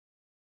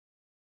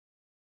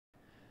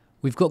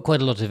We've got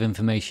quite a lot of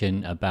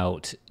information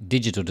about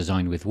digital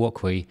design with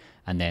Walkway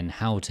and then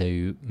how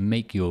to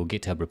make your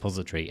GitHub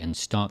repository and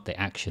start the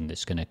action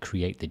that's going to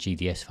create the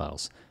GDS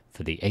files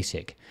for the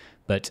ASIC.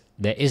 But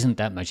there isn't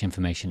that much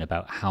information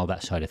about how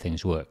that side of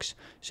things works.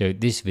 So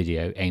this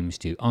video aims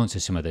to answer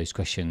some of those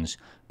questions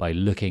by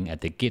looking at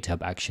the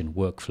GitHub action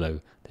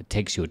workflow that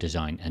takes your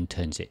design and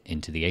turns it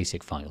into the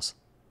ASIC files.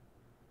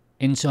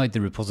 Inside the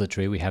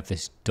repository, we have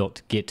this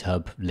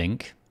 .github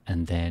link.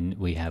 And then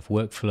we have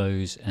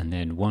workflows, and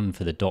then one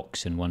for the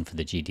docs and one for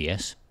the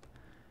GDS.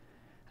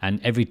 And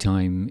every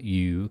time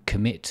you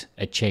commit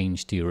a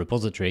change to your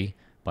repository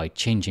by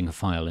changing a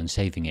file and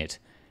saving it,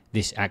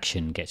 this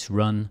action gets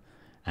run.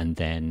 And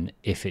then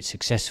if it's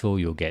successful,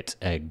 you'll get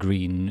a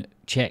green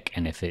check.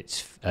 And if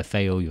it's a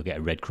fail, you'll get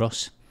a red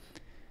cross.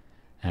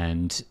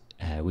 And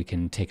we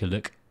can take a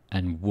look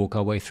and walk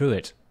our way through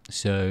it.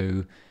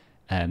 So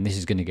this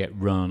is going to get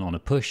run on a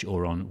push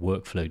or on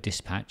workflow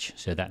dispatch.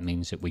 So that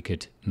means that we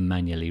could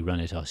manually run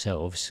it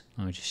ourselves.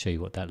 I'll just show you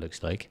what that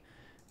looks like.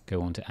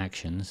 Go on to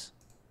actions.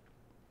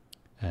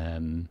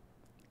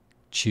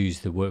 Choose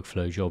the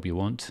workflow job you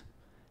want.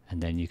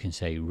 And then you can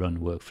say run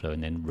workflow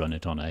and then run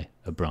it on a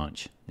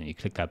branch. Then you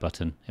click that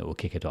button, it will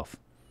kick it off.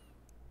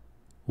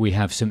 We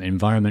have some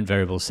environment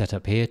variables set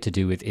up here to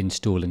do with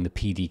installing the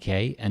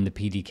PDK, and the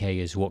PDK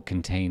is what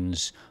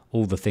contains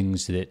all the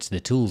things that the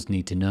tools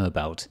need to know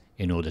about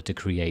in order to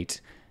create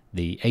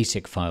the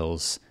ASIC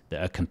files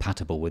that are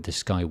compatible with the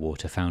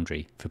Skywater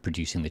Foundry for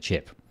producing the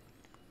chip.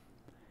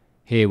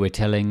 Here we're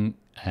telling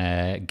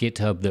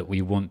GitHub that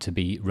we want to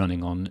be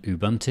running on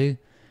Ubuntu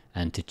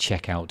and to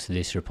check out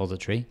this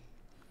repository.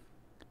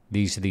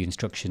 These are the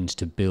instructions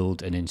to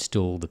build and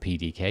install the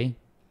PDK.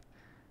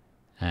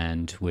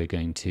 And we're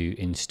going to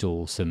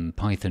install some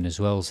Python as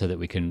well so that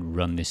we can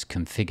run this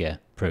configure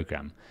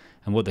program.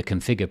 And what the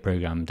configure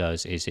program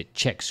does is it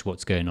checks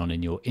what's going on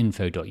in your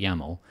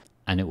info.yaml,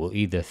 and it will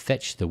either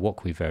fetch the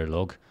Walkway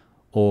Verilog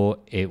or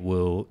it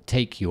will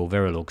take your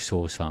Verilog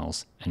source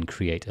files and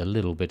create a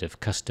little bit of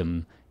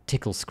custom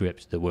tickle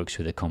script that works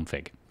with a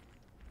config.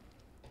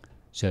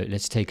 So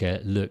let's take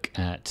a look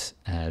at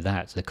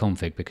the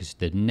config, because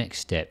the next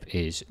step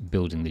is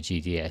building the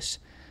GDS.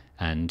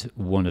 And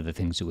one of the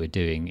things that we're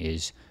doing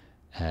is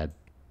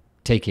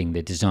taking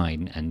the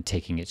design and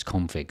taking its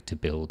config to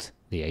build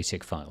the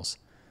ASIC files.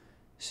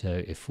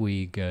 So if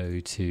we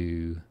go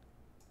to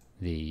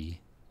the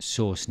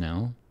source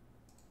now,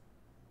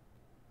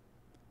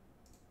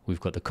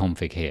 we've got the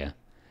config here.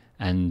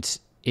 And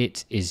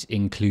it is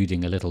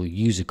including a little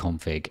user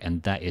config,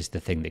 and that is the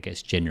thing that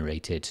gets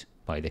generated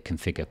by the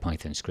configure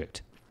Python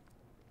script.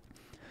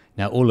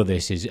 Now, all of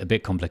this is a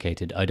bit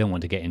complicated. I don't want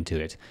to get into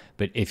it,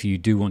 but if you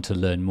do want to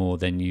learn more,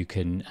 then you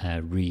can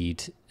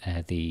read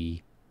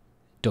the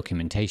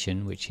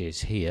documentation, which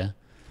is here,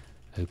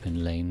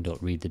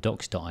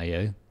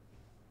 openlane.readthedocs.io.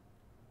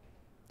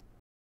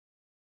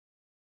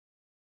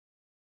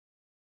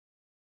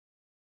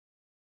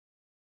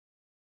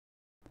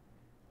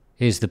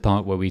 Here's the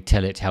part where we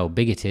tell it how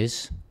big it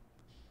is,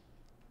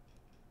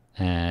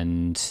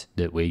 and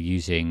that we're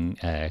using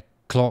a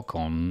clock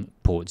on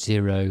port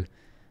 0,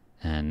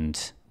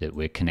 and that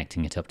we're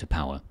connecting it up to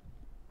power.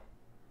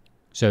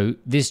 So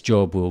this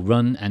job will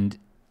run, and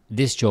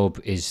this job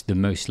is the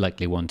most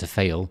likely one to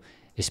fail,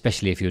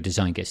 especially if your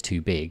design gets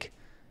too big.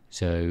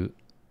 So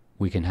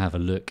we can have a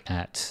look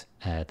at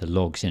the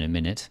logs in a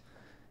minute.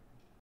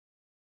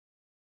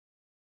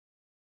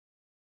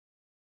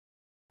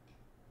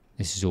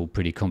 This is all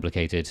pretty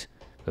complicated,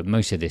 but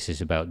most of this is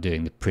about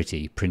doing the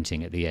pretty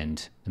printing at the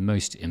end. The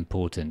most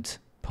important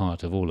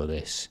part of all of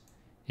this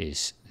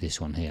is this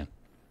one here.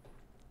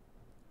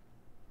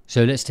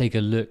 So let's take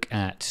a look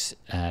at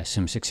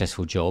some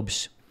successful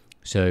jobs.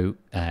 So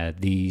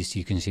these,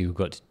 you can see we've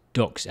got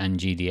docs and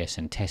GDS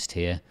and test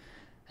here.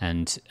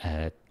 And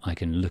I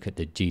can look at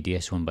the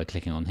GDS one by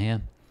clicking on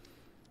here.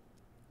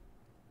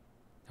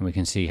 And we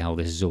can see how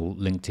this is all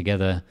linked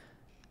together.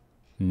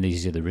 And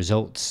these are the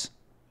results.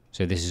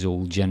 So this is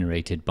all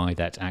generated by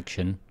that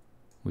action.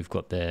 We've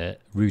got the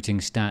routing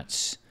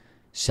stats,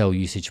 cell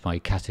usage by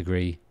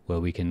category, where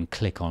we can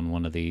click on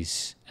one of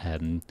these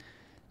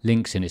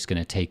links, and it's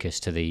going to take us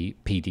to the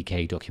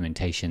PDK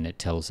documentation that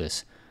tells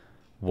us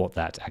what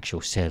that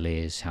actual cell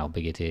is, how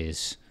big it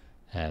is,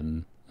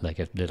 like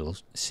a little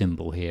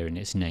symbol here in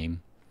its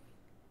name.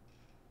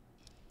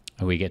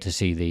 And we get to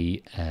see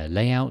the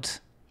layout,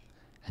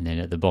 and then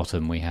at the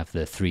bottom we have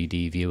the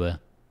 3D viewer.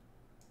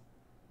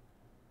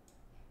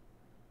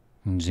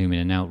 And zoom in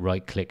and out,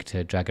 right click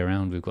to drag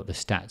around. We've got the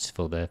stats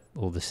for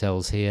all the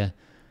cells here.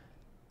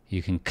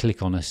 You can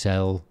click on a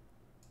cell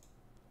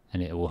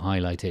and it will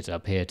highlight it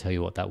up here, tell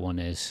you what that one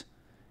is.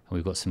 And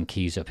we've got some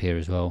keys up here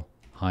as well.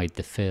 Hide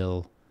the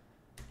fill,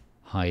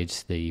 hide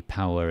the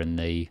power, and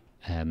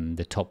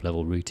the top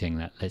level routing.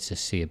 That lets us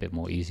see a bit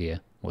more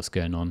easier what's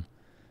going on.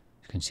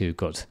 You can see we've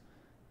got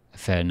a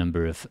fair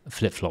number of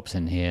flip-flops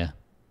in here.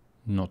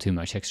 Not too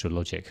much extra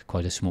logic,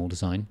 quite a small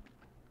design.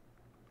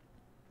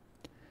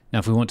 Now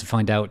if we want to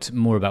find out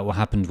more about what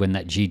happened when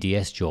that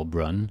GDS job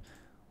run,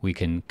 we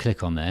can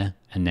click on there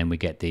and then we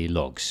get the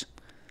logs.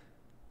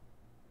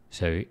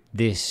 So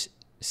this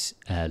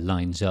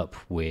lines up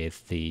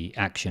with the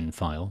action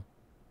file.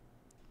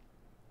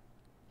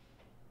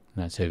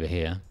 That's over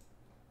here.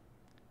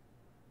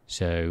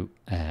 So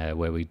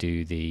where we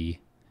do the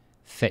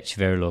fetch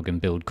verilog and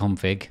build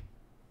config,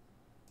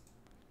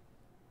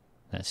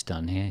 that's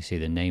done here. See,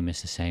 the name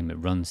is the same. It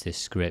runs this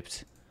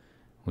script.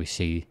 We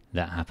see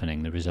that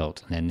happening, the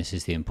result. And then this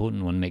is the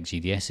important one, make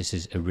GDS. This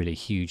is a really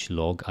huge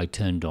log. I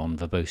turned on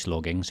verbose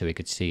logging so we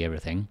could see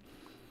everything.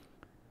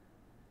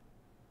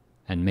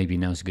 And maybe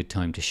now's a good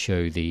time to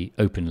show the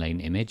open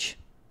lane image.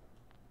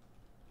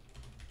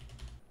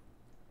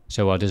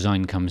 So our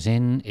design comes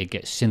in, it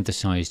gets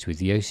synthesized with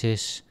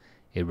Yosis,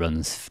 it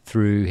runs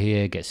through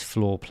here, gets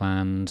floor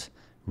planned,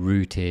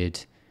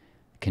 routed,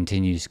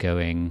 continues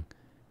going,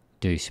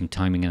 do some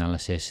timing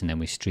analysis, and then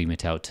we stream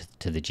it out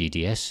to the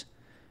GDS.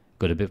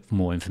 Got a bit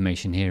more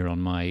information here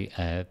on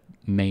my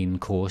main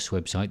course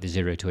website, the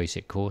 0 to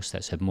ASIC course.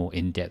 That's a more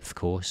in-depth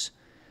course.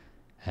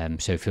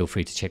 So feel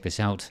free to check this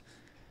out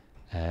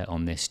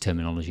on this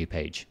terminology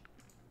page.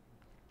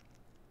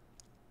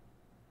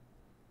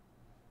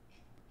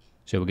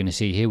 So we're going to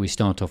see here, we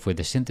start off with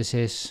the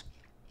synthesis.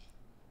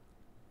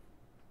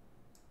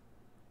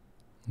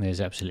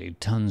 There's absolutely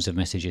tons of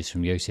messages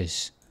from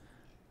Yosis,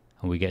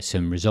 and we get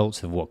some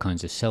results of what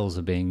kinds of cells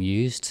are being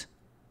used.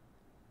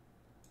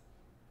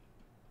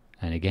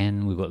 And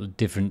again, we've got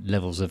different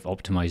levels of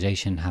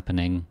optimization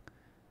happening.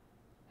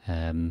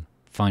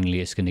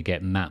 Finally, it's going to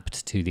get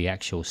mapped to the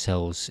actual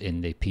cells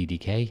in the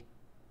PDK.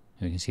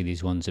 We can see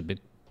these ones that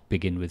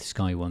begin with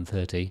Sky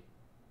 130.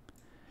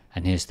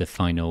 And here's the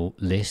final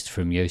list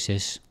from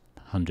Yosis,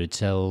 100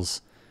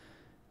 cells,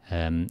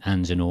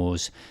 ands and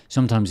ors.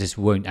 Sometimes this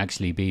won't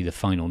actually be the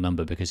final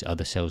number because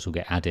other cells will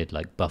get added,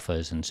 like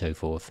buffers and so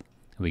forth.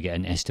 We get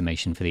an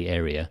estimation for the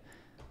area.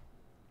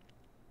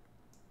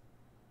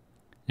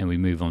 Then we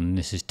move on.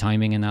 This is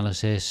timing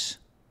analysis,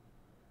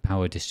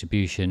 power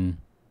distribution,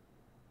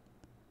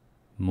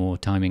 more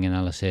timing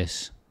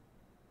analysis,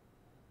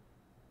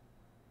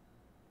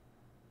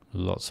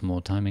 lots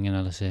more timing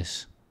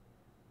analysis.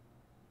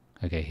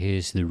 Okay,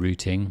 here's the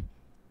routing.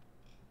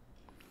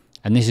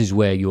 And this is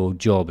where your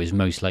job is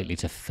most likely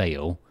to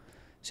fail.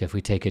 So if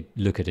we take a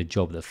look at a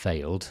job that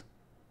failed,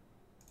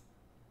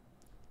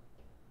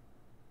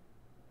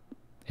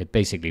 it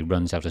basically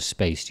runs out of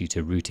space due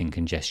to routing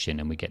congestion,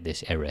 and we get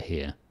this error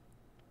here.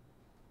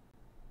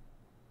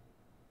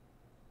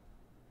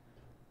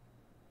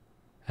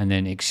 And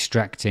then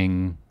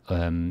extracting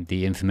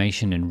the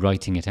information and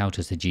writing it out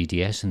as the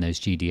GDS, and those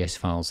GDS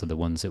files are the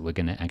ones that we're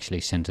going to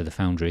actually send to the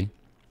Foundry.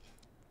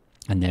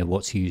 And they're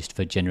what's used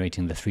for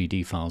generating the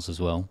 3D files as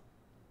well.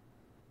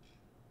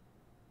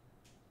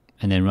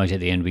 And then right at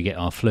the end we get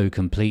our flow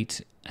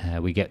complete.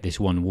 We get this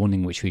one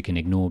warning which we can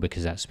ignore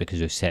because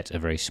we've set a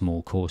very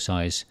small core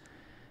size.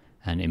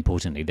 And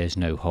importantly, there's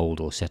no hold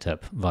or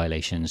setup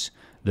violations.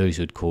 Those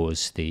would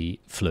cause the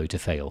flow to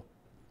fail.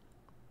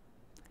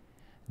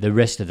 The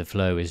rest of the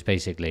flow is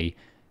basically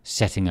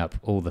setting up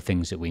all the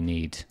things that we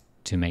need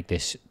to make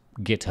this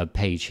GitHub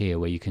page here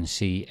where you can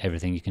see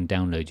everything. You can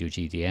download your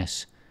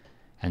GDS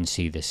and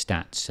see the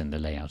stats and the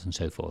layout and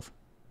so forth.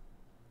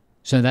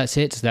 So that's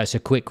it. That's a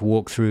quick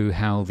walkthrough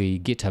how the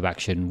GitHub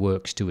action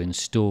works to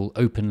install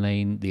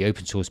OpenLane, the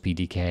open source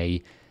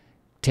PDK,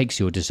 takes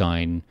your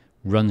design,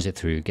 runs it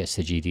through, gets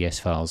the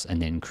GDS files,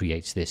 and then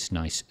creates this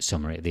nice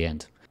summary at the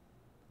end.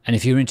 And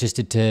if you're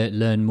interested to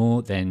learn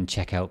more, then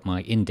check out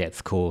my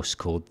in-depth course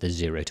called the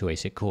 0 to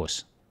ASIC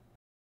course.